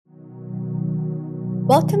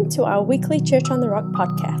Welcome to our weekly Church on the Rock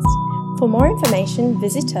podcast. For more information,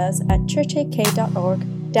 visit us at churchak.org,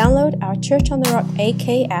 download our Church on the Rock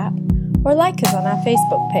AK app, or like us on our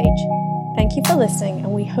Facebook page. Thank you for listening,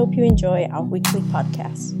 and we hope you enjoy our weekly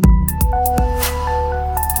podcast.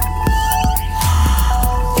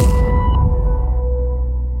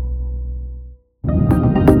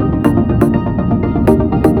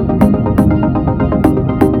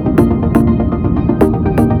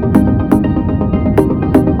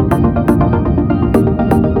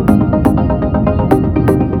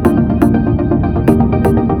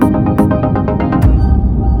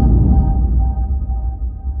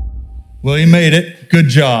 Well, you made it. Good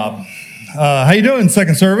job. How you doing,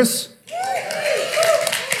 second service?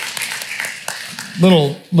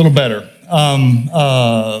 Little better.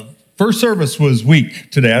 First service was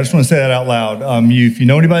weak today. I just want to say that out loud. If you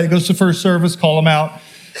know anybody that goes to first service, call them out.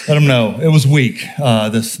 Let them know. It was weak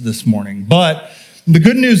this morning. But the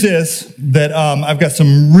good news is that I've got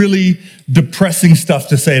some really depressing stuff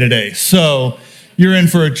to say today. So you're in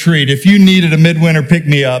for a treat. If you needed a midwinter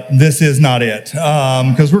pick-me-up, this is not it,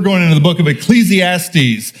 because we're going into the book of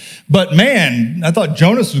Ecclesiastes. But man, I thought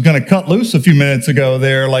Jonas was going to cut loose a few minutes ago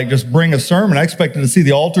there, like just bring a sermon. I expected to see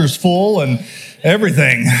the altars full and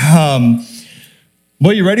everything.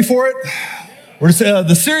 Well, you ready for it?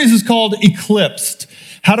 The series is called Eclipsed,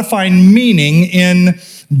 How to Find Meaning in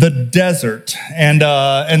the Desert. And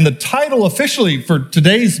the title officially for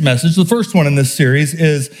today's message, the first one in this series,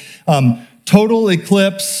 is Total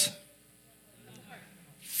Eclipse.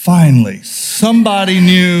 Finally, somebody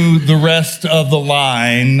knew the rest of the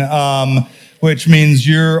line, which means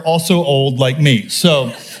you're also old like me.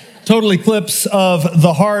 So, Total Eclipse of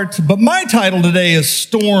the Heart. But my title today is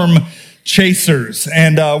Storm Chasers.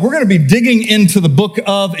 And we're going to be digging into the book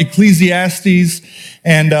of Ecclesiastes.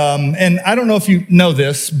 And I don't know if you know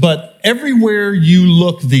this, but everywhere you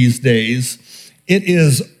look these days, it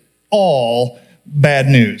is all bad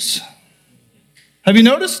news. Have you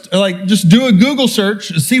noticed? Like, just do a Google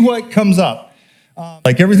search, see what comes up.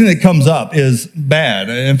 Everything that comes up is bad.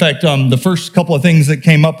 In fact, the first couple of things that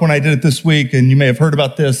came up when I did it this week, and you may have heard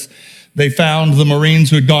about this, they found the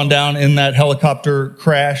Marines who had gone down in that helicopter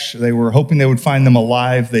crash. They were hoping they would find them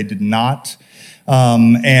alive. They did not.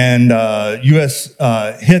 U.S.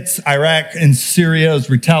 hits Iraq and Syria as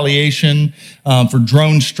retaliation for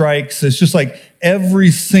drone strikes. It's just like every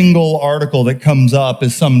single article that comes up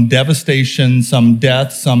is some devastation, some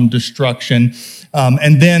death, some destruction.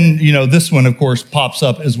 And then, this one, of course, pops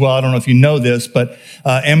up as well. I don't know if you know this, but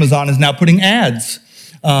Amazon is now putting ads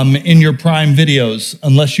in your Prime videos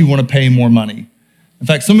unless you want to pay more money. In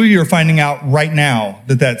fact, some of you are finding out right now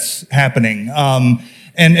that that's happening.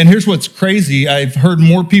 And here's what's crazy. I've heard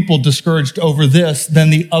more people discouraged over this than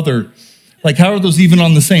the other. Like, how are those even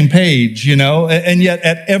on the same page, And yet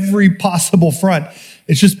at every possible front,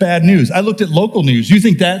 it's just bad news. I looked at local news. You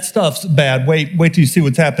think that stuff's bad. Wait till you see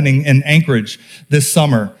what's happening in Anchorage this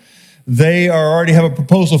summer. They already have a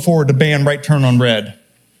proposal forward to ban right turn on red.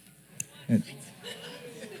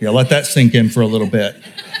 Yeah, let that sink in for a little bit.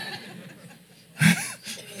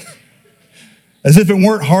 As if it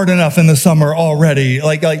weren't hard enough in the summer already.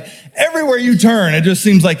 Like everywhere you turn, it just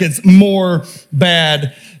seems like it's more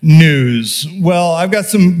bad news. Well, I've got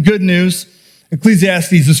some good news.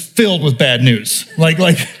 Ecclesiastes is filled with bad news. Like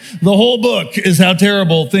the whole book is how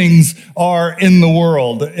terrible things are in the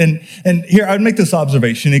world. And here, I'd make this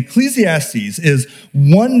observation. Ecclesiastes is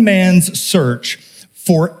one man's search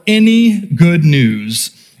for any good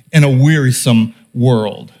news in a wearisome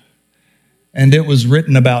world. And it was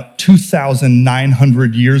written about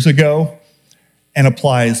 2,900 years ago and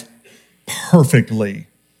applies perfectly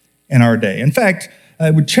in our day. In fact,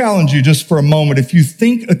 I would challenge you just for a moment, if you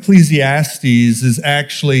think Ecclesiastes is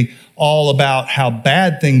actually all about how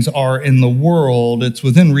bad things are in the world, it's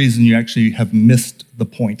within reason you actually have missed the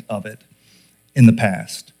point of it in the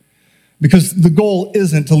past. Because the goal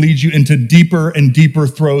isn't to lead you into deeper and deeper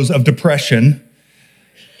throes of depression.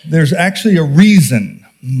 There's actually a reason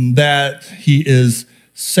that he is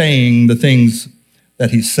saying the things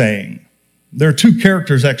that he's saying. There are two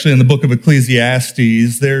characters actually in the book of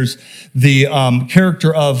Ecclesiastes. There's the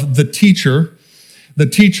character of the teacher. The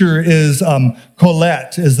teacher is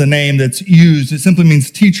Colette is the name that's used. It simply means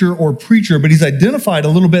teacher or preacher, but he's identified a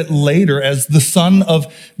little bit later as the son of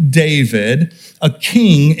David, a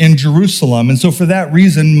king in Jerusalem. And so for that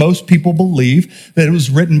reason, most people believe that it was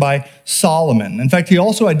written by Solomon. In fact, he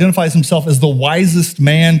also identifies himself as the wisest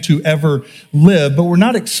man to ever live, but we're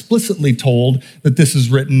not explicitly told that this is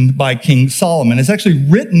written by King Solomon. It's actually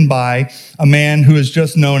written by a man who is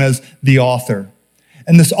just known as the author.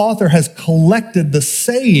 And this author has collected the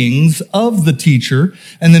sayings of the teacher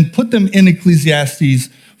and then put them in Ecclesiastes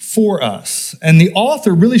for us. And the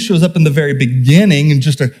author really shows up in the very beginning in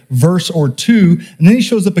just a verse or two, and then he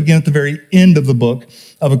shows up again at the very end of the book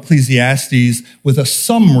of Ecclesiastes with a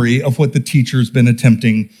summary of what the teacher's been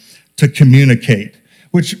attempting to communicate.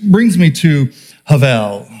 Which brings me to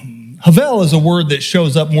Havel. Havel is a word that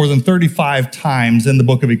shows up more than 35 times in the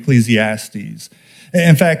book of Ecclesiastes.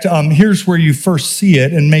 In fact, here's where you first see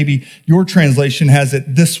it, and maybe your translation has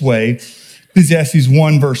it this way. Ecclesiastes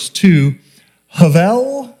 1, verse 2,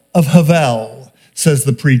 Havel of Havel, says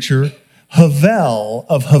the preacher, Havel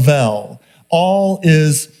of Havel. All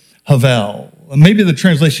is Havel. Maybe the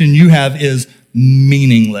translation you have is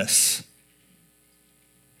meaningless.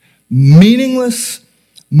 Meaningless,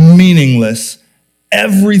 meaningless.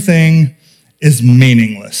 Everything is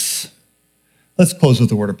meaningless. Let's close with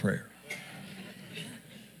a word of prayer.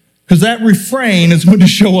 Because that refrain is going to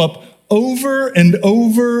show up over and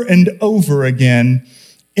over and over again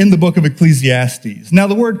in the book of Ecclesiastes. Now,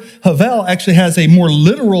 the word Havel actually has a more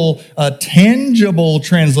literal, tangible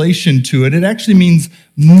translation to it. It actually means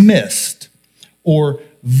mist or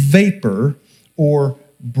vapor or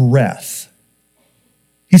breath.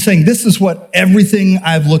 He's saying this is what everything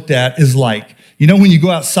I've looked at is like. You know, when you go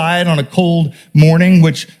outside on a cold morning,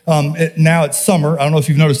 which now it's summer. I don't know if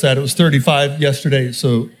you've noticed that. It was 35 yesterday.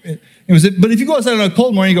 So but if you go outside on a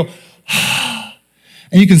cold morning, you go,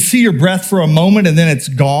 and you can see your breath for a moment and then it's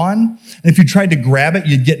gone. And if you tried to grab it,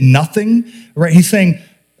 you'd get nothing, right? He's saying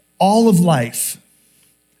all of life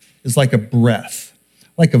is like a breath,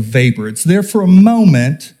 like a vapor. It's there for a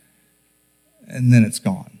moment and then it's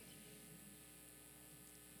gone.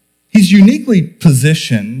 He's uniquely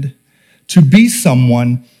positioned to be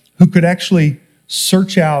someone who could actually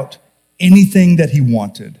search out anything that he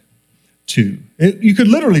wanted to. You could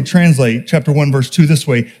literally translate chapter 1, verse 2 this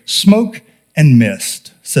way: smoke and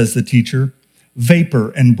mist, says the teacher,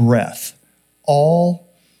 vapor and breath. All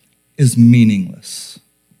is meaningless.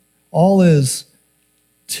 All is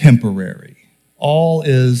temporary. All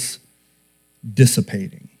is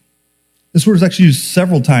dissipating. This word is actually used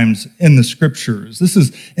several times in the scriptures. This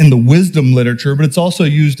is in the wisdom literature, but it's also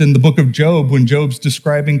used in the book of Job when Job's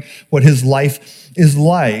describing what his life is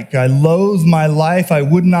like. I loathe my life. I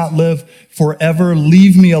would not live forever.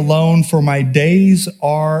 Leave me alone, for my days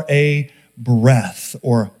are a breath,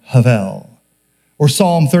 or Havel. Or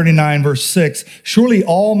Psalm 39, verse 6, surely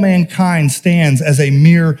all mankind stands as a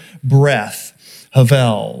mere breath,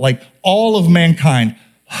 Havel. Like all of mankind,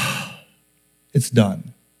 it's done.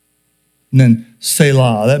 And then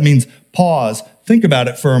Selah, that means pause. Think about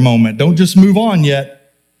it for a moment. Don't just move on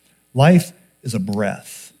yet. Life is a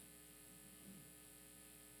breath.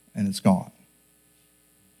 And it's gone.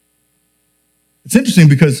 It's interesting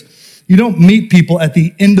because you don't meet people at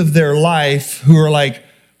the end of their life who are like,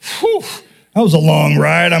 whew, that was a long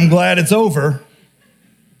ride. I'm glad it's over.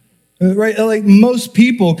 Right? Like most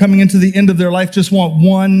people coming into the end of their life just want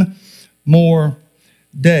one more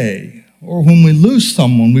day. Or when we lose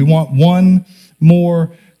someone, we want one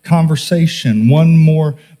more conversation, one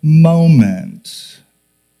more moment.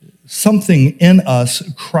 Something in us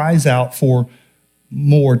cries out for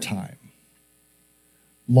more time,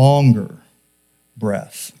 longer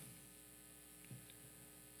breath.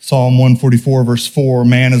 Psalm 144, verse 4,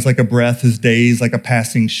 man is like a breath, his days like a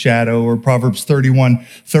passing shadow. Or Proverbs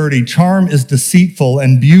 31:30, charm is deceitful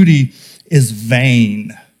and beauty is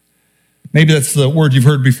vain. Maybe that's the word you've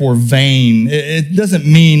heard before, vain. It doesn't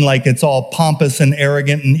mean like it's all pompous and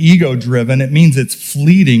arrogant and ego-driven. It means it's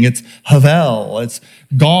fleeting. It's Havel. It's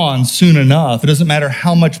gone soon enough. It doesn't matter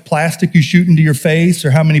how much plastic you shoot into your face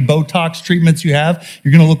or how many Botox treatments you have.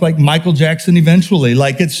 You're going to look like Michael Jackson eventually.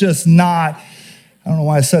 Like it's just not, I don't know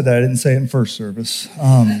why I said that. I didn't say it in first service.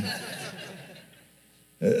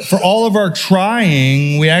 For all of our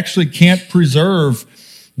trying, we actually can't preserve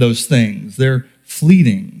those things. They're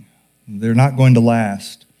fleeting. They're not going to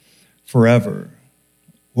last forever.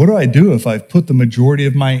 What do I do if I've put the majority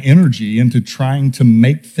of my energy into trying to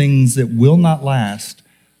make things that will not last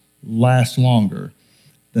longer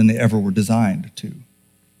than they ever were designed to?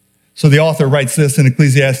 So the author writes this in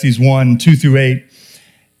Ecclesiastes 1, 2 through 8.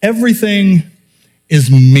 Everything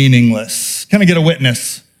is meaningless. Can I get a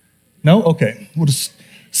witness? No? Okay. We'll just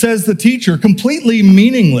says the teacher, completely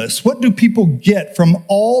meaningless. What do people get from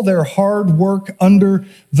all their hard work under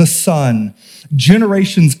the sun?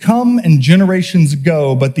 Generations come and generations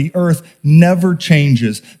go, but the earth never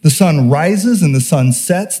changes. The sun rises and the sun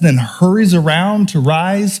sets, then hurries around to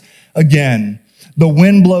rise again. The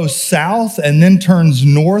wind blows south and then turns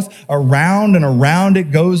north. Around and around it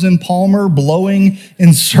goes in Palmer, blowing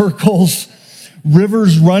in circles.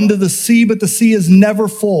 Rivers run to the sea, but the sea is never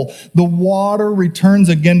full. The water returns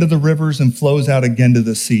again to the rivers and flows out again to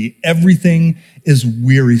the sea. Everything is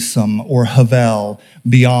wearisome or havel,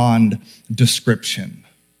 beyond description.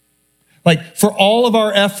 Like, for all of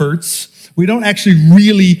our efforts, we don't actually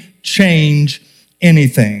really change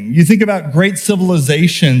anything. You think about great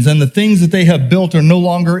civilizations, and the things that they have built are no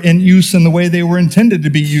longer in use in the way they were intended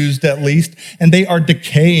to be used, at least, and they are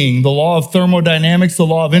decaying. The law of thermodynamics, the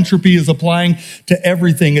law of entropy is applying to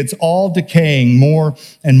everything. It's all decaying more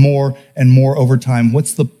and more and more over time.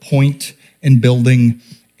 What's the point in building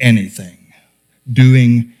anything,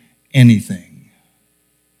 doing anything?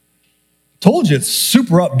 Told you it's a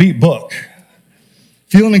super upbeat book.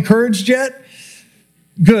 Feeling encouraged yet?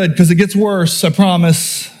 Good, because it gets worse, I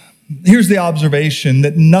promise. Here's the observation,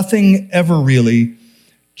 that nothing ever really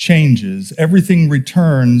changes. Everything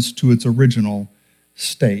returns to its original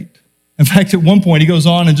state. In fact, at one point, he goes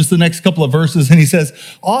on in just the next couple of verses, and he says,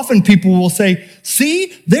 often people will say,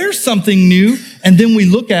 see, there's something new. And then we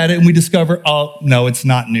look at it and we discover, oh, no, it's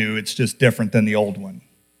not new. It's just different than the old one.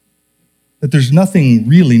 That there's nothing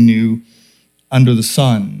really new under the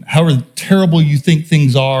sun. However terrible you think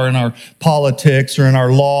things are in our politics or in our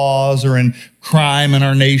laws or in crime in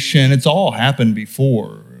our nation, it's all happened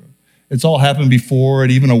before. It's all happened before at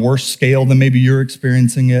even a worse scale than maybe you're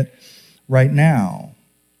experiencing it right now.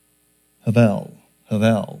 Havel,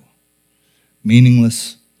 havel.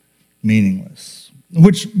 Meaningless, meaningless.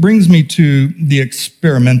 Which brings me to the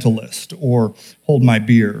experimentalist, or hold my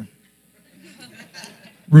beer.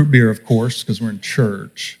 Root beer, of course, because we're in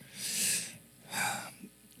church.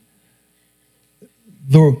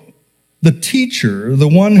 The teacher, the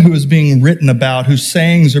one who is being written about, whose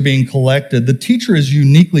sayings are being collected, the teacher is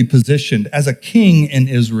uniquely positioned as a king in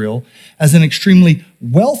Israel, as an extremely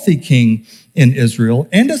wealthy king in Israel,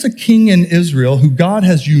 and as a king in Israel who God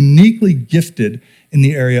has uniquely gifted in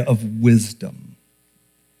the area of wisdom.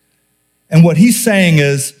 And what he's saying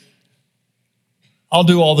is, I'll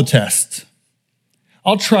do all the tests.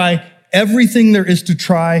 I'll try everything there is to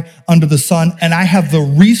try under the sun, and I have the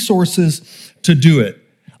resources to do it.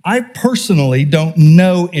 I personally don't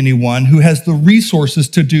know anyone who has the resources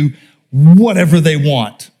to do whatever they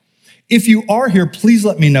want. If you are here, please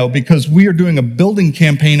let me know, because we are doing a building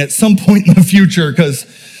campaign at some point in the future, because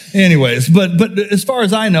anyways, but as far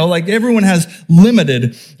as I know, like, everyone has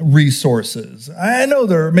limited resources. I know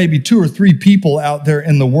there are maybe 2 or 3 people out there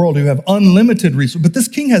in the world who have unlimited resources, but this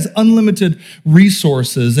king has unlimited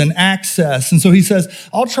resources and access. And so he says,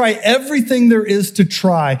 I'll try everything there is to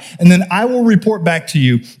try, and then I will report back to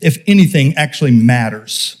you if anything actually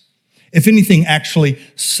matters, if anything actually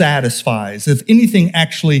satisfies, if anything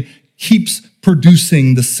actually keeps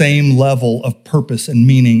producing the same level of purpose and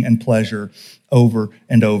meaning and pleasure over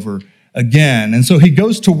and over again. And so he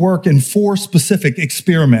goes to work in 4 specific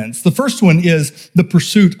experiments. The first one is the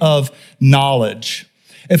pursuit of knowledge.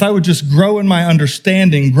 If I would just grow in my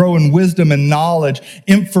understanding, grow in wisdom and knowledge,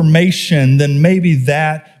 information, then maybe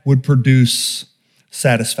that would produce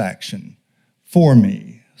satisfaction for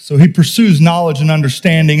me. So he pursues knowledge and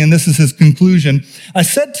understanding, and this is his conclusion. I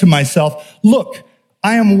said to myself, look,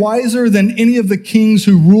 I am wiser than any of the kings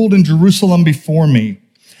who ruled in Jerusalem before me.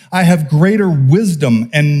 I have greater wisdom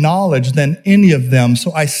and knowledge than any of them.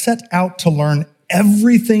 So I set out to learn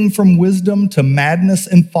everything from wisdom to madness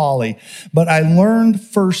and folly. But I learned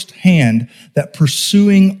firsthand that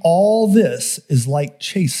pursuing all this is like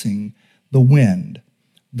chasing the wind.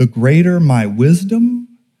 The greater my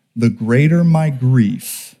wisdom, the greater my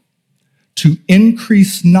grief. To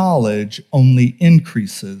increase knowledge only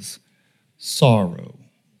increases sorrow.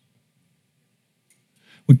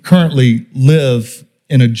 We currently live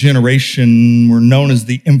in a generation we're known as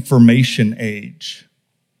the information age.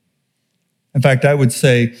 In fact, I would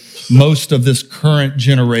say most of this current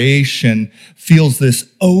generation feels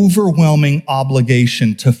this overwhelming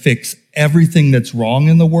obligation to fix everything that's wrong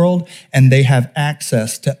in the world, and they have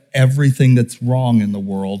access to everything that's wrong in the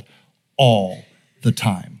world all the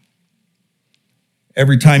time.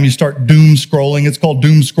 Every time you start doom scrolling, it's called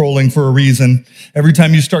doom scrolling for a reason. Every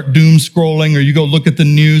time you start doom scrolling or you go look at the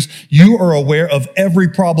news, you are aware of every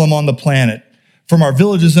problem on the planet. From our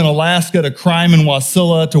villages in Alaska to crime in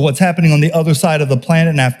Wasilla to what's happening on the other side of the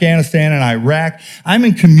planet in Afghanistan and Iraq. I'm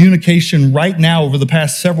in communication right now over the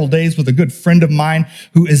past several days with a good friend of mine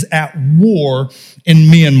who is at war in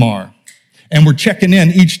Myanmar. And we're checking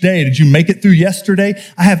in each day. Did you make it through yesterday?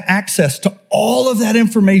 I have access to all of that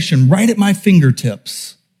information right at my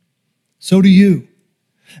fingertips. So do you.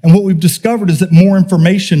 And what we've discovered is that more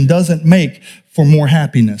information doesn't make for more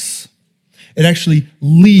happiness. It actually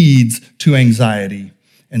leads to anxiety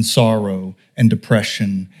and sorrow and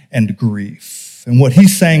depression and grief. life. And what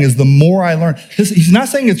he's saying is the more I learn, he's not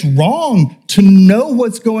saying it's wrong to know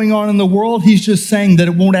what's going on in the world. He's just saying that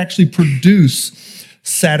it won't actually produce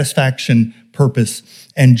satisfaction, purpose,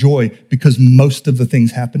 and joy, because most of the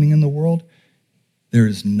things happening in the world, there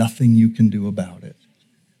is nothing you can do about it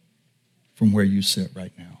from where you sit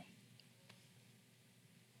right now.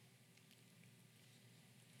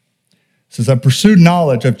 It says, I've pursued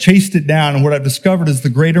knowledge, I've chased it down, and what I've discovered is the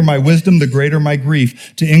greater my wisdom, the greater my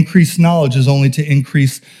grief. To increase knowledge is only to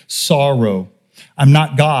increase sorrow. I'm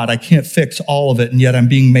not God, I can't fix all of it, and yet I'm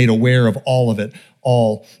being made aware of all of it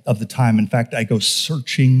all of the time. In fact, I go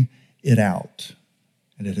searching it out,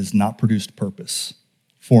 and it has not produced purpose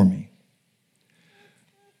for me.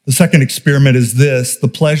 The second experiment is this, the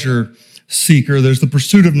pleasure seeker. There's the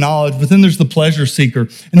pursuit of knowledge, but then there's the pleasure seeker.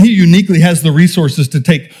 And he uniquely has the resources to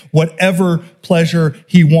take whatever pleasure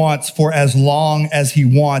he wants for as long as he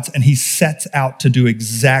wants, and he sets out to do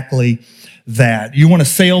exactly that. You want to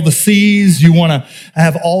sail the seas, you want to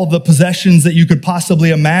have all of the possessions that you could possibly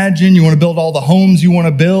imagine, you want to build all the homes you want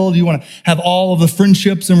to build, you want to have all of the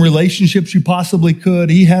friendships and relationships you possibly could.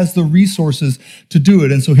 He has the resources to do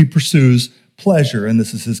it, and so he pursues pleasure, and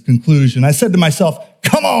this is his conclusion. I said to myself,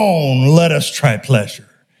 come on, let us try pleasure.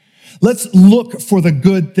 Let's look for the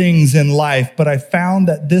good things in life, but I found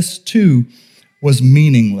that this too was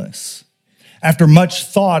meaningless. After much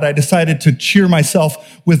thought, I decided to cheer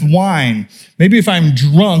myself with wine. Maybe if I'm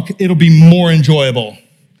drunk, it'll be more enjoyable.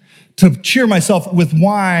 To cheer myself with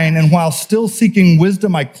wine, and while still seeking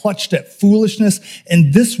wisdom, I clutched at foolishness.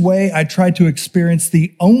 In this way, I tried to experience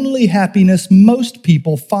the only happiness most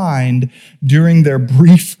people find during their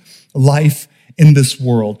brief life in this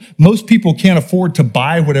world. Most people can't afford to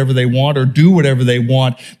buy whatever they want or do whatever they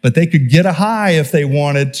want, but they could get a high if they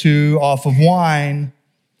wanted to off of wine.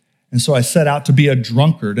 And so I set out to be a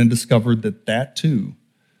drunkard and discovered that that too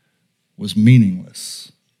was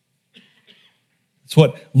meaningless. It's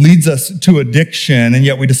what leads us to addiction, and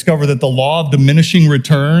yet we discover that the law of diminishing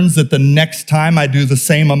returns, that the next time I do the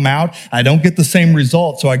same amount, I don't get the same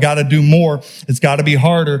result, so I got to do more. It's got to be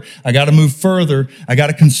harder. I got to move further. I got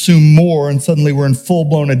to consume more, and suddenly we're in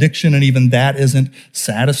full-blown addiction, and even that isn't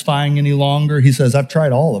satisfying any longer. He says, I've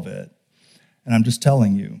tried all of it, and I'm just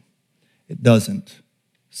telling you, it doesn't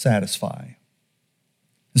satisfy.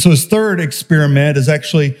 And so his third experiment is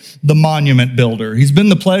actually the monument builder. He's been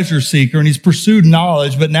the pleasure seeker and he's pursued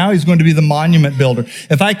knowledge, but now he's going to be the monument builder.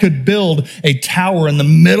 If I could build a tower in the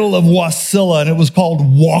middle of Wasilla and it was called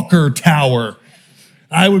Walker Tower,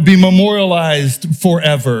 I would be memorialized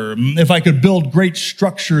forever. If I could build great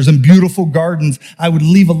structures and beautiful gardens, I would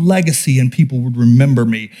leave a legacy and people would remember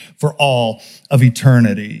me for all of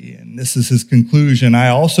eternity. And this is his conclusion. I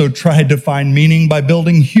also tried to find meaning by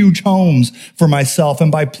building huge homes for myself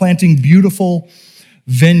and by planting beautiful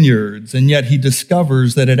vineyards. And yet he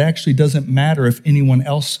discovers that it actually doesn't matter if anyone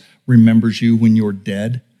else remembers you when you're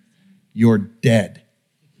dead. You're dead.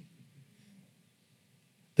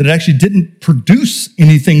 That it actually didn't produce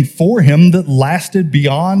anything for him that lasted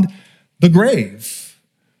beyond the grave.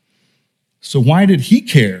 So why did he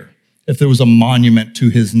care if there was a monument to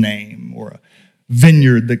his name or a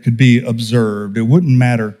vineyard that could be observed? It wouldn't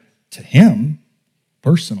matter to him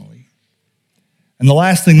personally. And the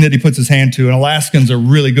last thing that he puts his hand to, and Alaskans are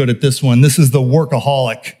really good at this one, this is the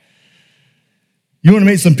workaholic. You want to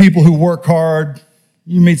meet some people who work hard,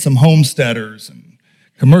 you meet some homesteaders and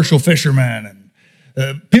commercial fishermen, and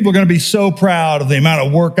people are going to be so proud of the amount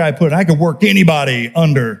of work I put in. I could work anybody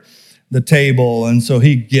under the table, and so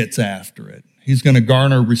he gets after it. He's going to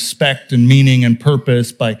garner respect and meaning and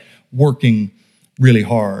purpose by working really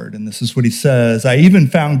hard. And this is what he says, I even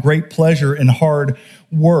found great pleasure in hard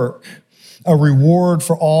work, a reward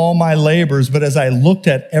for all my labors. But as I looked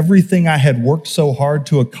at everything I had worked so hard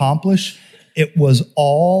to accomplish, it was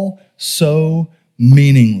all so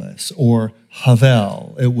meaningless, or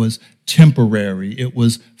havel. It was temporary. It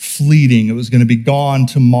was fleeting. It was going to be gone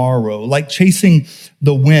tomorrow. Like chasing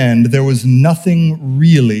the wind, there was nothing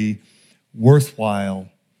really worthwhile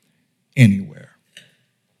anywhere.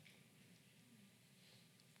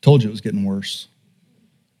 Told you it was getting worse.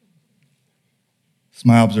 It's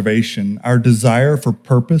my observation. Our desire for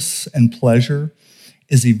purpose and pleasure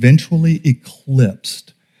is eventually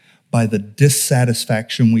eclipsed by the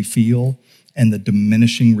dissatisfaction we feel and the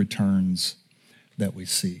diminishing returns that we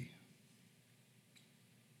see.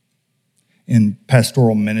 In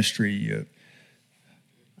pastoral ministry,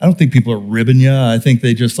 I don't think people are ribbing you. I think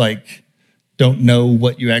they just don't know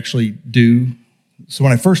what you actually do. So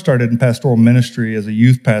when I first started in pastoral ministry as a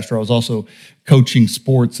youth pastor, I was also coaching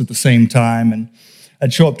sports at the same time. And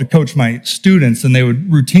I'd show up to coach my students and they would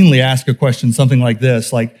routinely ask a question, something like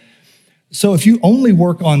this, so if you only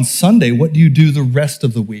work on Sunday, what do you do the rest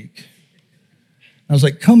of the week? I was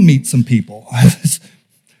like, come meet some people.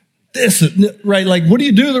 Right? Like, what do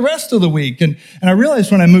you do the rest of the week? And I realized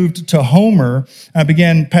when I moved to Homer, I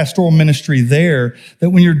began pastoral ministry there,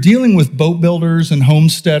 that when you're dealing with boat builders and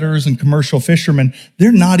homesteaders and commercial fishermen,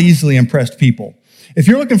 they're not easily impressed people. If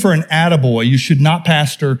you're looking for an attaboy, you should not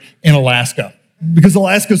pastor in Alaska, because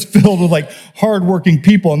Alaska's filled with like hardworking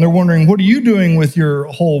people, and they're wondering, what are you doing with your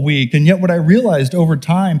whole week? And yet what I realized over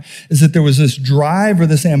time is that there was this drive or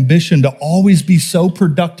this ambition to always be so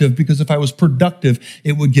productive, because if I was productive,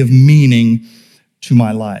 it would give meaning to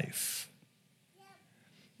my life.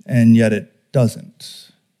 And yet it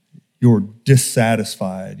doesn't. You're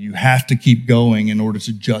dissatisfied. You have to keep going in order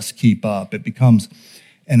to just keep up. It becomes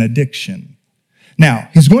an addiction. Now,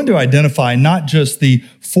 he's going to identify not just the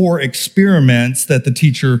 4 experiments that the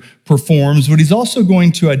teacher performs, but he's also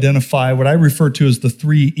going to identify what I refer to as the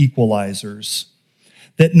 3 equalizers.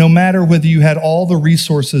 That no matter whether you had all the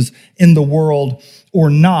resources in the world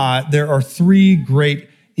or not, there are 3 great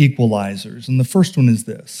equalizers. And the first one is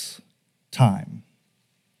this: time.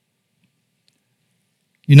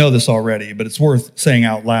 You know this already, but it's worth saying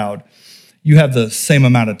out loud. You have the same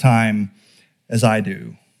amount of time as I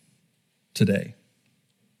do today.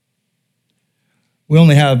 We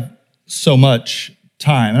only have so much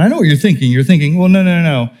time. And I know what you're thinking. You're thinking, well,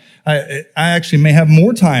 no. I actually may have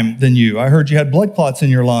more time than you. I heard you had blood clots in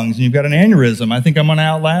your lungs and you've got an aneurysm. I think I'm going to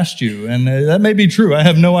outlast you. And that may be true. I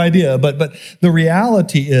have no idea. But the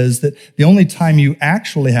reality is that the only time you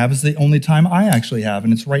actually have is the only time I actually have,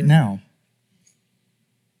 and it's right now.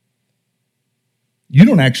 You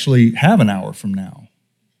don't actually have an hour from now.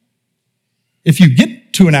 If you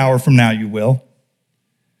get to an hour from now, you will.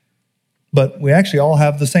 But we actually all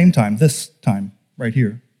have the same time, this time right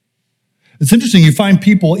here. It's interesting, you find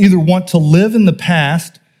people either want to live in the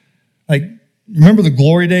past, like, remember the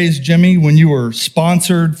glory days, Jimmy, when you were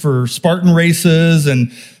sponsored for Spartan races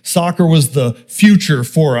and soccer was the future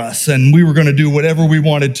for us and we were going to do whatever we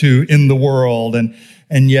wanted to in the world, and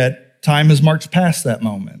yet time has marched past that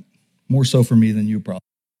moment, more so for me than you probably.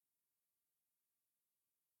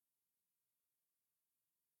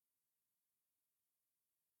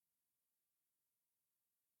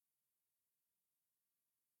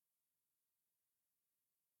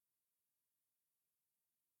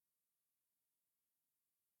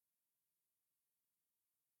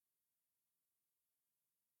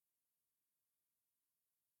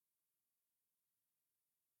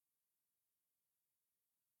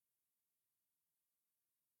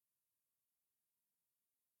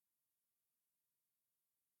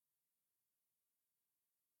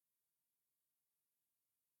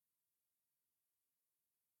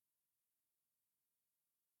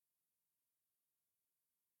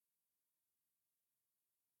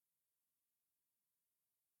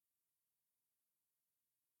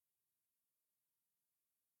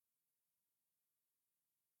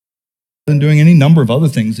 Than doing any number of other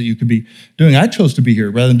things that you could be doing. I chose to be here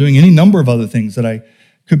rather than doing any number of other things that I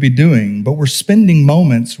could be doing, but we're spending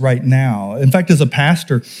moments right now. In fact, as a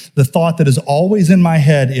pastor, the thought that is always in my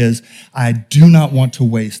head is, I do not want to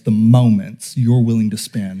waste the moments you're willing to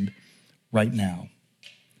spend right now,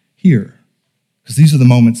 here, because these are the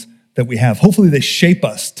moments that we have. Hopefully they shape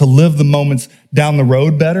us to live the moments down the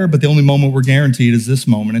road better, but the only moment we're guaranteed is this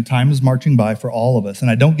moment, and time is marching by for all of us, and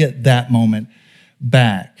I don't get that moment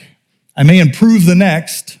back. I may improve the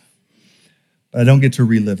next, but I don't get to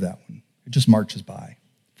relive that one. It just marches by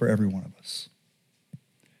for every one of us.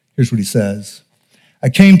 Here's what he says: I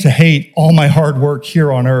came to hate all my hard work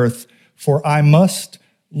here on earth, for I must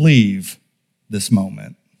leave this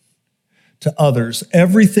moment to others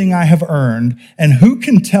everything I have earned, and who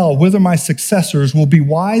can tell whether my successors will be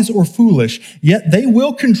wise or foolish, yet they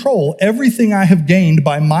will control everything I have gained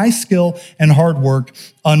by my skill and hard work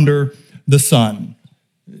under the sun.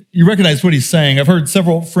 You recognize what he's saying. I've heard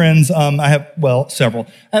several friends, I have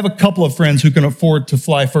a couple of friends who can afford to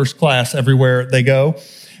fly first class everywhere they go.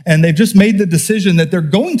 And they've just made the decision that they're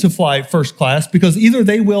going to fly first class because either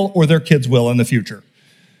they will or their kids will in the future.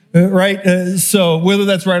 Right? So whether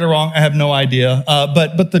that's right or wrong, I have no idea.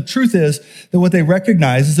 But the truth is that what they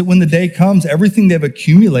recognize is that when the day comes, everything they've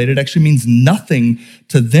accumulated actually means nothing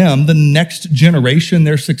to them. The next generation,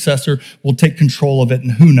 their successor, will take control of it,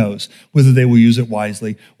 and who knows whether they will use it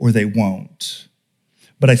wisely or they won't.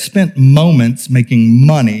 But I spent moments making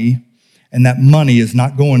money, and that money is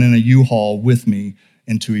not going in a U-Haul with me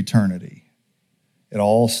into eternity. It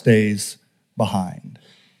all stays behind.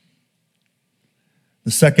 The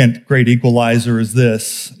second great equalizer is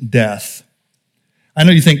this: death. I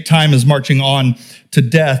know you think time is marching on to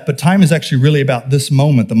death, but time is actually really about this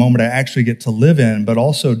moment, the moment I actually get to live in, but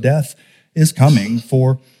also death is coming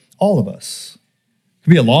for all of us. It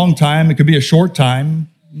could be a long time, it could be a short time.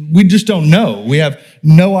 We just don't know. We have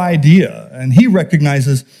no idea. And he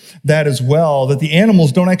recognizes that as well, that the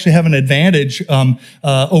animals don't actually have an advantage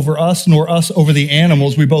over us, nor us over the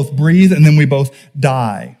animals. We both breathe and then we both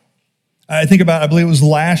die. I believe it was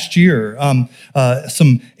last year,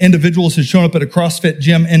 some individuals had shown up at a CrossFit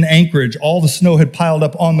gym in Anchorage. All the snow had piled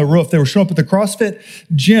up on the roof. They were showing up at the CrossFit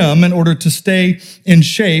gym in order to stay in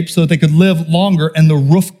shape so that they could live longer, and the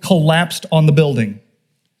roof collapsed on the building.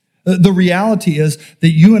 The reality is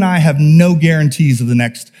that you and I have no guarantees of the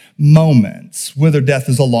next moments. Whether death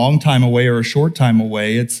is a long time away or a short time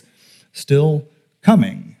away, it's still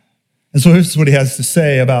coming. And so this is what he has to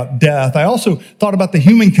say about death. I also thought about the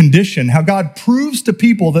human condition, how God proves to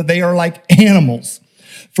people that they are like animals.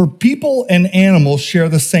 For people and animals share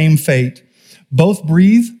the same fate. Both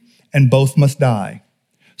breathe and both must die.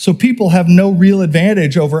 So people have no real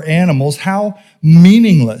advantage over animals. How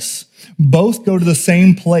meaningless. Both go to the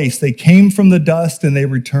same place. They came from the dust and they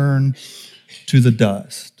return to the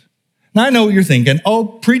dust. Now I know what you're thinking. Oh,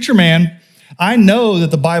 preacher man, I know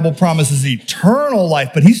that the Bible promises eternal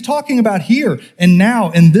life, but he's talking about here and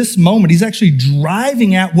now in this moment. He's actually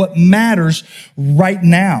driving at what matters right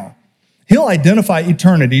now. He'll identify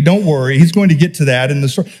eternity. Don't worry. He's going to get to that in the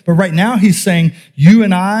story. But right now he's saying you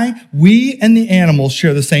and I, we and the animals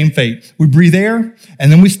share the same fate. We breathe air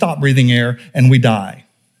and then we stop breathing air and we die.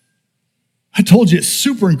 I told you it's a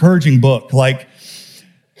super encouraging book. Like,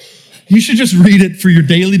 you should just read it for your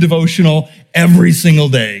daily devotional every single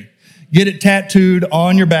day. Get it tattooed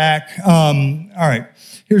on your back. All right,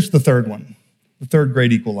 here's the third one, the third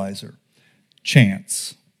great equalizer,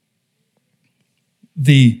 chance.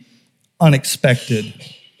 The unexpected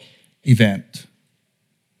event.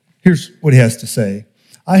 Here's what he has to say.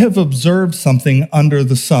 I have observed something under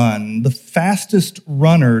the sun. The fastest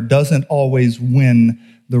runner doesn't always win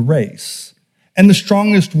the race, and the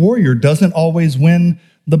strongest warrior doesn't always win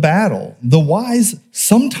the battle. The wise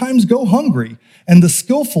sometimes go hungry, and the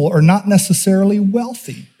skillful are not necessarily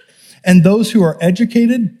wealthy. And those who are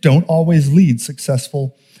educated don't always lead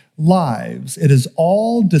successful lives. It is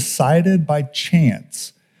all decided by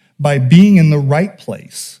chance, by being in the right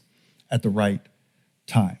place at the right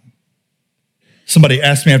time. Somebody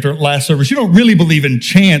asked me after last service, you don't really believe in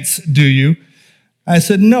chance, do you? I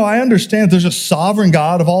said, no, I understand there's a sovereign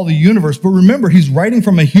God of all the universe, but remember, he's writing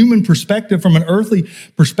from a human perspective, from an earthly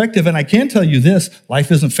perspective, and I can tell you this,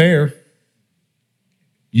 life isn't fair.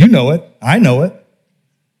 You know it. I know it.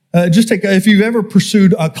 If you've ever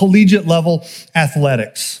pursued collegiate level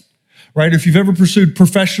athletics, right? If you've ever pursued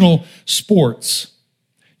professional sports,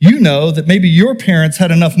 you know that maybe your parents had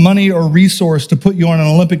enough money or resource to put you on an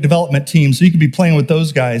Olympic development team so you could be playing with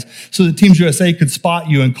those guys, so that Teams USA could spot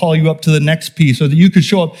you and call you up to the next piece, or that you could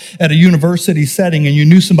show up at a university setting and you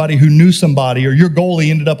knew somebody who knew somebody, or your goalie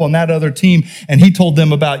ended up on that other team and he told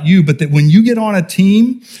them about you. But that when you get on a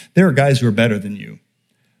team, there are guys who are better than you.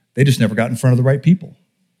 They just never got in front of the right people.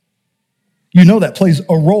 You know that plays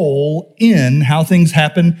a role in how things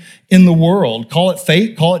happen in the world. Call it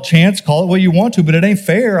fate, call it chance, call it what you want to, but it ain't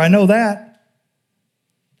fair. I know that.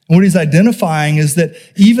 And what he's identifying is that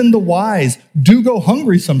even the wise do go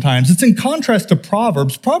hungry sometimes. It's in contrast to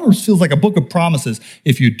Proverbs. Proverbs feels like a book of promises.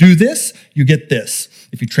 If you do this, you get this.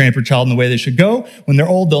 If you train up your child in the way they should go, when they're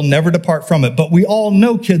old, they'll never depart from it. But we all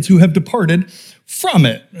know kids who have departed from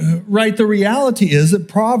it, right? The reality is that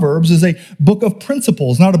Proverbs is a book of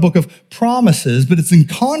principles, not a book of promises, but it's in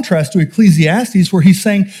contrast to Ecclesiastes, where he's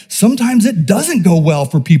saying sometimes it doesn't go well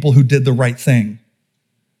for people who did the right thing,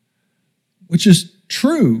 which is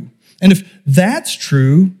true. And if that's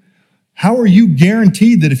true, how are you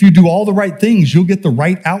guaranteed that if you do all the right things, you'll get the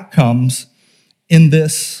right outcomes in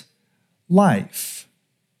this life?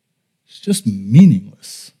 It's just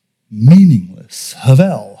meaningless.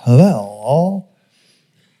 Havel, all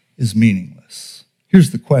is meaningless.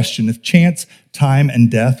 Here's the question. If chance, time,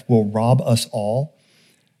 and death will rob us all,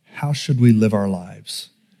 how should we live our lives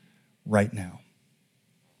right now?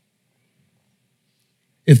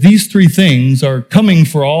 If these three things are coming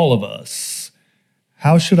for all of us,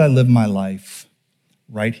 how should I live my life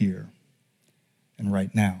right here and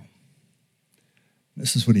right now?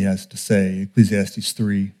 This is what he has to say, Ecclesiastes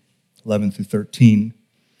 3:11-13.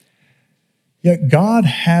 Yet God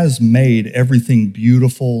has made everything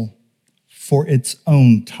beautiful for its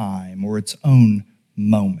own time or its own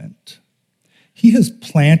moment. He has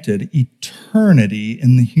planted eternity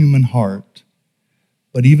in the human heart,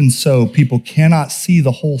 but even so, people cannot see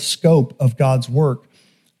the whole scope of God's work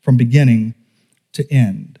from beginning to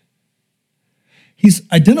end. He's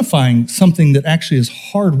identifying something that actually is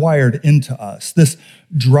hardwired into us. This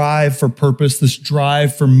drive for purpose, this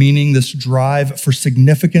drive for meaning, this drive for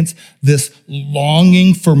significance, this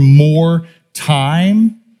longing for more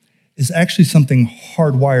time is actually something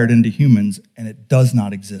hardwired into humans, and it does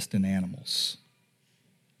not exist in animals.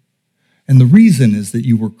 And the reason is that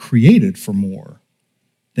you were created for more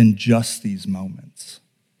than just these moments.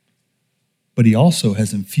 But he also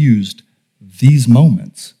has infused these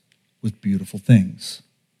moments with beautiful things,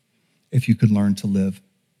 if you could learn to live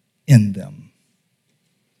in them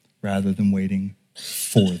rather than waiting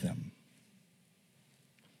for them.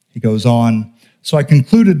 He goes on, so I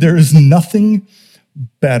concluded there is nothing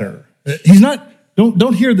better. He's not,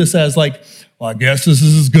 don't hear this as like, well, I guess this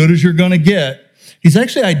is as good as you're gonna get. He's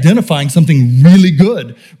actually identifying something really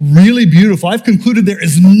good, really beautiful. I've concluded there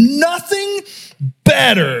is nothing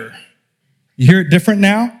better. You hear it different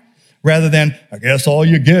now? Rather than, I guess all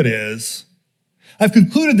you get is. I've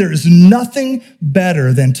concluded there is nothing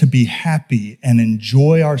better than to be happy and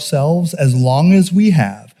enjoy ourselves as long as we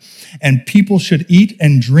have. And people should eat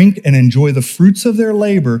and drink and enjoy the fruits of their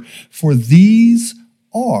labor, for these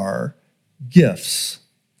are gifts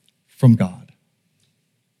from God.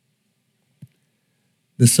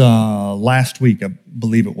 This last week, I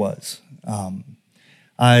believe it was,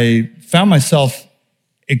 I found myself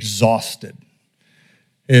exhausted.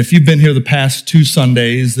 If you've been here the past 2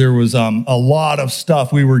 Sundays, there was a lot of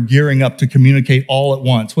stuff we were gearing up to communicate all at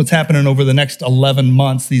once. What's happening over the next 11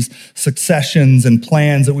 months, these successions and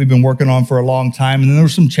plans that we've been working on for a long time. And then there were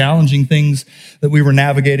some challenging things that we were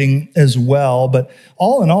navigating as well. But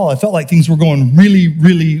all in all, I felt like things were going really,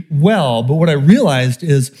 really well. But what I realized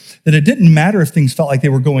is that it didn't matter if things felt like they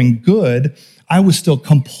were going good. I was still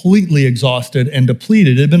completely exhausted and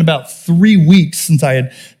depleted. It had been about 3 weeks since I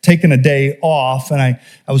had taken a day off, and I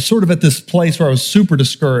was sort of at this place where I was super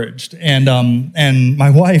discouraged. And my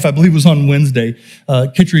wife, I believe it was on Wednesday,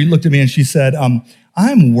 Kitchery looked at me and she said,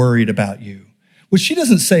 I'm worried about you, which she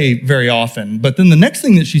doesn't say very often. But then the next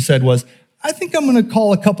thing that she said was, I think I'm going to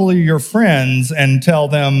call a couple of your friends and tell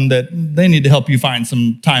them that they need to help you find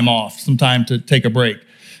some time off, some time to take a break,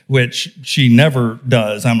 which she never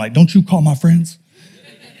does. I'm like, don't you call my friends?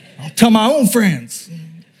 I'll tell my own friends.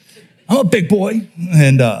 I'm a big boy.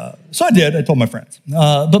 And so I did. I told my friends.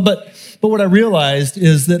 But what I realized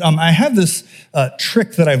is that I have this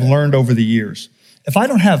trick that I've learned over the years. If I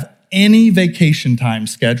don't have any vacation time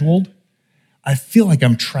scheduled, I feel like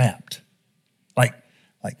I'm trapped.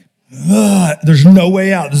 There's no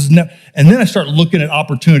way out. And then I start looking at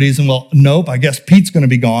opportunities and, well, nope, I guess Pete's going to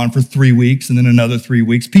be gone for 3 weeks and then another 3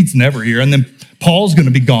 weeks. Pete's never here. And then Paul's going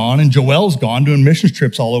to be gone and Joelle's gone doing missions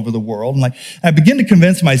trips all over the world. And I begin to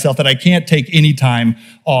convince myself that I can't take any time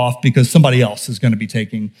off because somebody else is going to be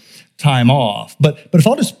taking time off. But if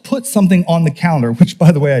I'll just put something on the calendar, which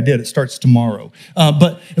by the way I did, it starts tomorrow.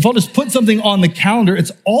 But if I'll just put something on the calendar,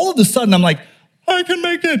 it's all of a sudden I'm like, I can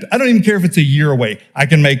make it. I don't even care if it's a year away. I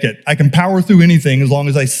can make it. I can power through anything as long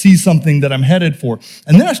as I see something that I'm headed for.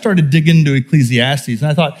 And then I started digging into Ecclesiastes, and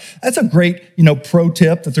I thought, that's a great, pro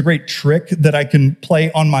tip. That's a great trick that I can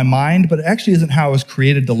play on my mind, but it actually isn't how I was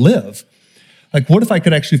created to live. Like, what if I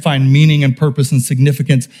could actually find meaning and purpose and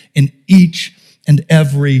significance in each and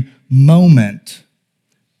every moment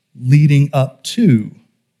leading up to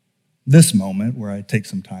this moment where I take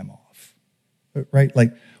some time off, right?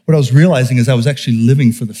 Like, what I was realizing is I was actually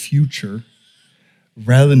living for the future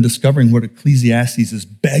rather than discovering what Ecclesiastes is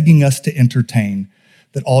begging us to entertain,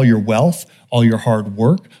 that all your wealth, all your hard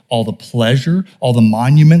work, all the pleasure, all the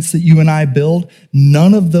monuments that you and I build,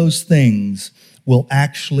 none of those things will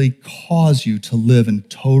actually cause you to live in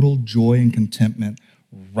total joy and contentment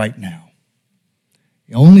right now.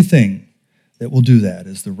 The only thing that will do that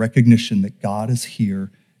is the recognition that God is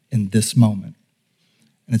here in this moment.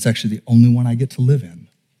 And it's actually the only one I get to live in.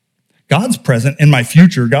 God's present in my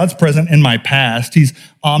future. God's present in my past. He's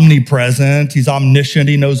omnipresent. He's omniscient.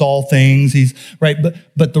 He knows all things. He's right.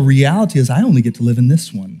 But the reality is I only get to live in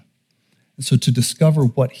this one. And so to discover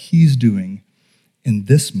what he's doing in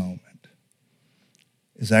this moment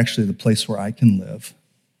is actually the place where I can live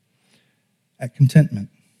at contentment.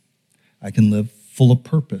 I can live full of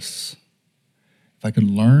purpose. If I could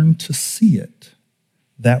learn to see it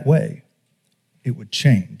that way, it would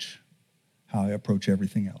change how I approach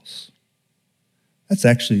everything else. That's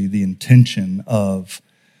actually the intention of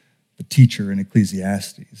the teacher in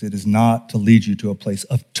Ecclesiastes. It is not to lead you to a place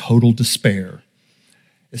of total despair.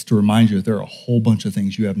 It's to remind you that there are a whole bunch of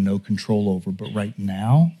things you have no control over, but right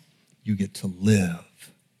now, you get to live.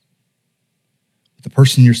 With the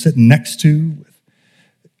person you're sitting next to,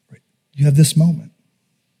 you have this moment.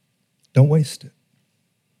 Don't waste it.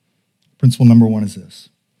 Principle number one is this.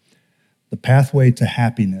 The pathway to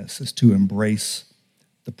happiness is to embrace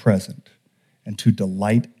the present and to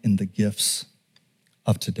delight in the gifts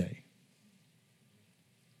of today.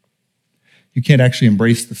 You can't actually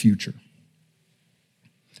embrace the future.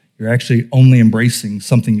 You're actually only embracing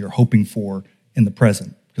something you're hoping for in the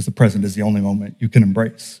present, because the present is the only moment you can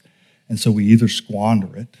embrace. And so we either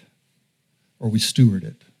squander it or we steward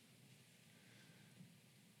it.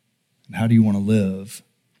 And how do you want to live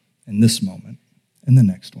in this moment, and the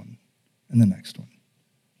next one, and the next one,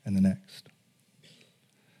 and the next?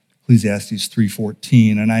 Ecclesiastes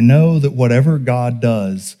 3:14, and I know that whatever God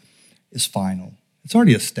does is final. It's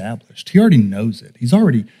already established. He already knows it. He's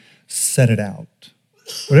already set it out.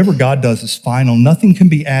 Whatever God does is final. Nothing can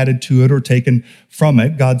be added to it or taken from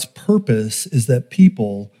it. God's purpose is that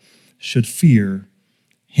people should fear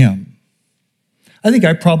him. I think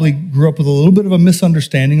I probably grew up with a little bit of a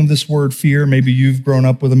misunderstanding of this word fear. Maybe you've grown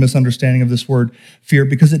up with a misunderstanding of this word fear,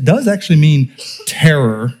 because it does actually mean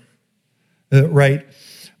terror, right?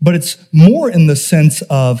 But it's more in the sense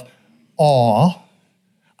of awe.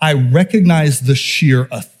 I recognize the sheer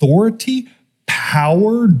authority,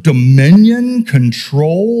 power, dominion,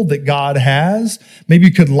 control that God has. Maybe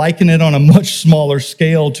you could liken it on a much smaller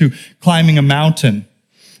scale to climbing a mountain.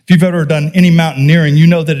 If you've ever done any mountaineering, you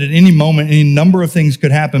know that at any moment, any number of things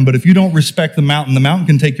could happen, but if you don't respect the mountain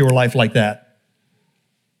can take your life like that.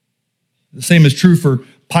 The same is true for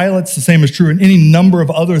pilots, the same is true in any number of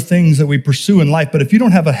other things that we pursue in life, but if you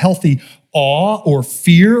don't have a healthy awe or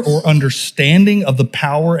fear or understanding of the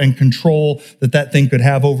power and control that thing could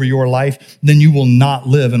have over your life, then you will not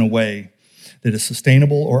live in a way that is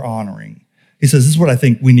sustainable or honoring. He says, this is what I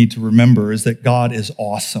think we need to remember, is that God is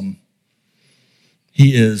awesome.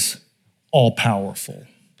 He is all-powerful.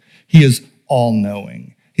 He is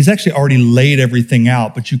all-knowing. He's actually already laid everything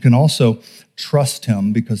out, but you can also trust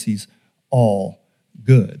him because he's all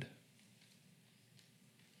good.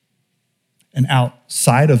 And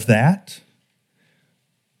outside of that,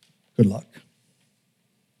 good luck.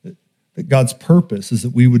 That God's purpose is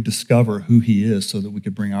that we would discover who he is so that we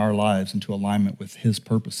could bring our lives into alignment with his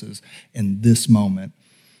purposes in this moment,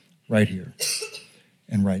 right here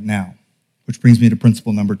and right now. Which brings me to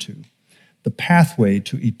principle number 2. The pathway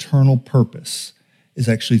to eternal purpose is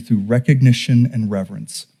actually through recognition and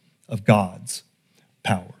reverence of God's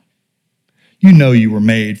power. You know you were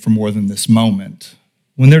made for more than this moment.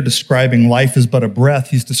 When they're describing life is but a breath,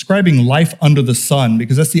 he's describing life under the sun,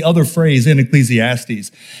 because that's the other phrase in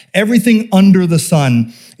Ecclesiastes. Everything under the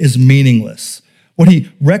sun is meaningless. What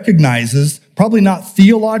he recognizes, probably not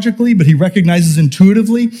theologically, but he recognizes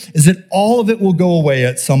intuitively, is that all of it will go away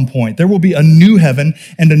at some point. There will be a new heaven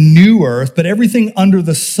and a new earth, but everything under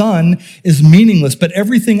the sun is meaningless. But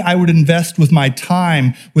everything I would invest with my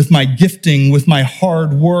time, with my gifting, with my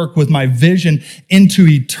hard work, with my vision into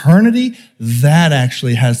eternity, that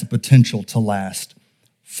actually has the potential to last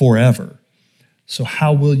forever. So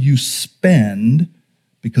how will you spend,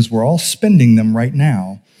 because we're all spending them right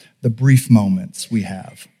now, the brief moments we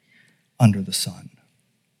have under the sun?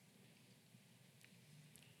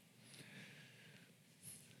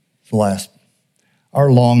 The last,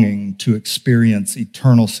 our longing to experience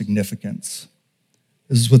eternal significance,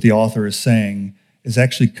 this is what the author is saying, is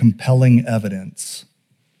actually compelling evidence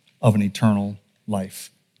of an eternal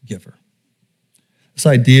life giver. This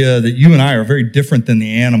idea that you and I are very different than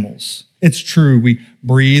the animals. It's true, we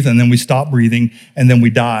breathe and then we stop breathing and then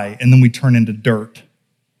we die and then we turn into dirt.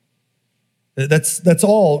 That's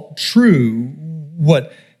all true.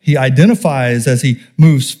 What he identifies as he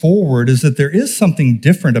moves forward is that there is something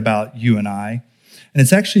different about you and I, and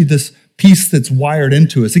it's actually this piece that's wired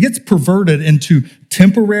into us. It gets perverted into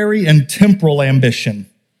temporary and temporal ambition.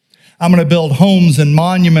 I'm going to build homes and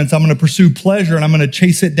monuments. I'm going to pursue pleasure, and I'm going to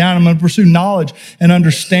chase it down. I'm going to pursue knowledge and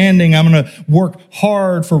understanding. I'm going to work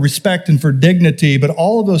hard for respect and for dignity. But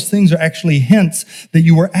all of those things are actually hints that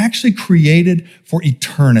you were actually created for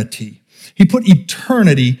eternity. He put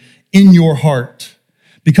eternity in your heart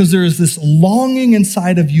because there is this longing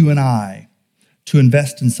inside of you and I to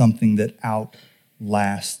invest in something that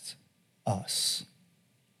outlasts us.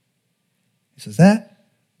 He says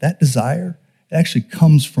that desire, it actually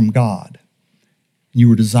comes from God. You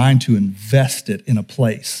were designed to invest it in a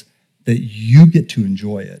place that you get to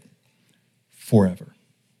enjoy it forever.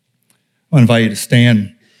 I want to invite you to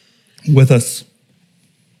stand with us.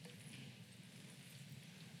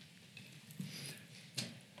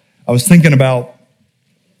 I was thinking about,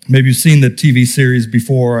 maybe you've seen the TV series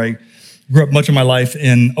before. I grew up much of my life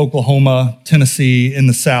in Oklahoma, Tennessee, in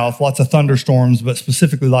the South. Lots of thunderstorms, but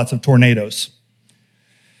specifically lots of tornadoes.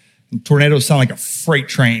 And tornadoes sound like a freight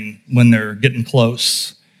train when they're getting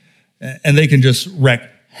close. and they can just wreak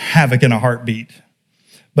havoc in a heartbeat.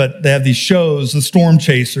 But they have these shows, the storm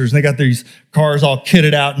chasers, and they got these cars all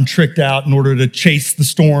kitted out and tricked out in order to chase the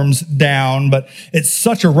storms down. But it's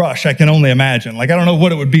such a rush, I can only imagine. Like, I don't know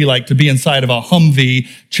what it would be like to be inside of a Humvee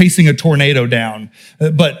chasing a tornado down,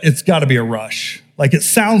 but it's got to be a rush. Like, it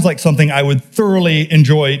sounds like something I would thoroughly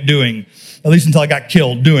enjoy doing, at least until I got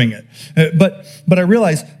killed doing it. But I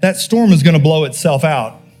realized that storm is going to blow itself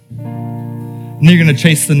out. And you're going to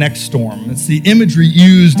chase the next storm. It's the imagery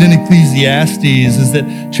used in Ecclesiastes is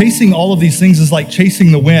that chasing all of these things is like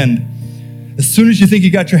chasing the wind. As soon as you think you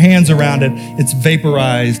got your hands around it, it's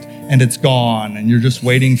vaporized and it's gone, and you're just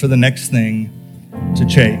waiting for the next thing to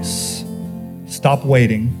chase. Stop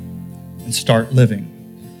waiting and start living.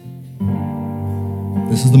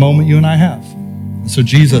 This is the moment you and I have. So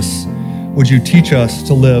Jesus, would you teach us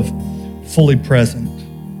to live fully present?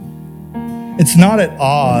 It's not at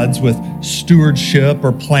odds with stewardship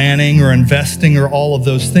or planning or investing or all of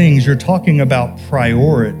those things. You're talking about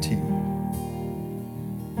priority.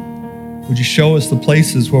 Would you show us the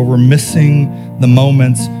places where we're missing the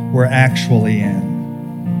moments we're actually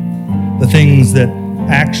in? The things that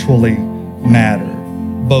actually matter,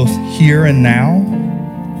 both here and now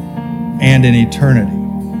and in eternity.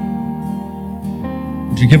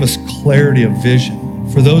 Would you give us clarity of vision?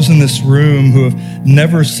 For those in this room who have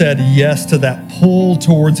never said yes to that pull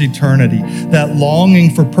towards eternity, that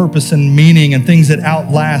longing for purpose and meaning and things that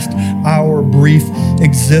outlast our brief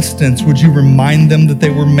existence, would you remind them that they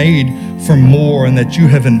were made for more and that you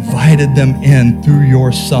have invited them in through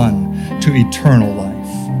your Son to eternal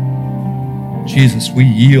life? Jesus, we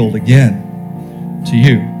yield again to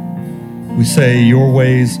you. We say your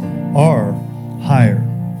ways are higher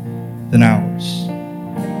than ours.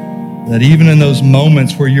 That even in those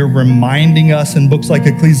moments where you're reminding us in books like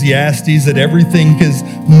Ecclesiastes that everything is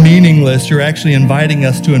meaningless, you're actually inviting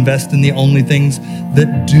us to invest in the only things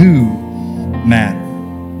that do matter.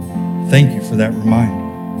 Thank you for that reminder.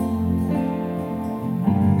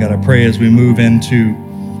 God, I pray as we move into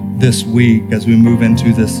this week, as we move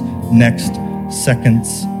into this next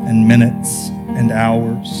seconds and minutes and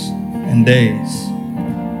hours and days,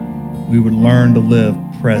 we would learn to live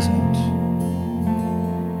present,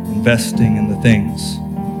 investing in the things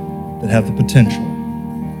that have the potential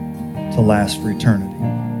to last for eternity.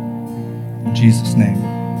 In Jesus' name,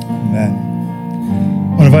 amen.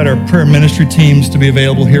 I want to invite our prayer ministry teams to be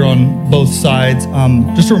available here on both sides.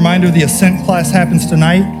 Just a reminder, the Ascent class happens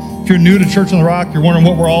tonight. If you're new to Church on the Rock, you're wondering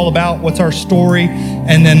what we're all about, what's our story,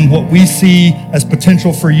 and then what we see as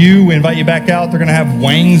potential for you, we invite you back out. They're going to have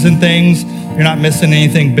wangs and things. You're not missing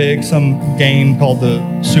anything big, some game called the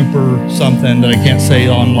Super something that I can't say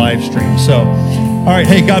on live stream. So, all right,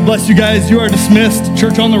 hey, God bless you guys. You are dismissed.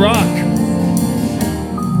 Church on the Rock.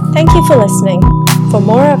 Thank you for listening. For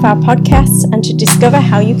more of our podcasts and to discover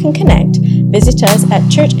how you can connect, visit us at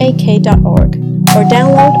churchak.org or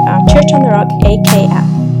download our Church on the Rock AK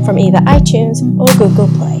app from either iTunes or Google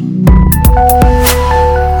Play.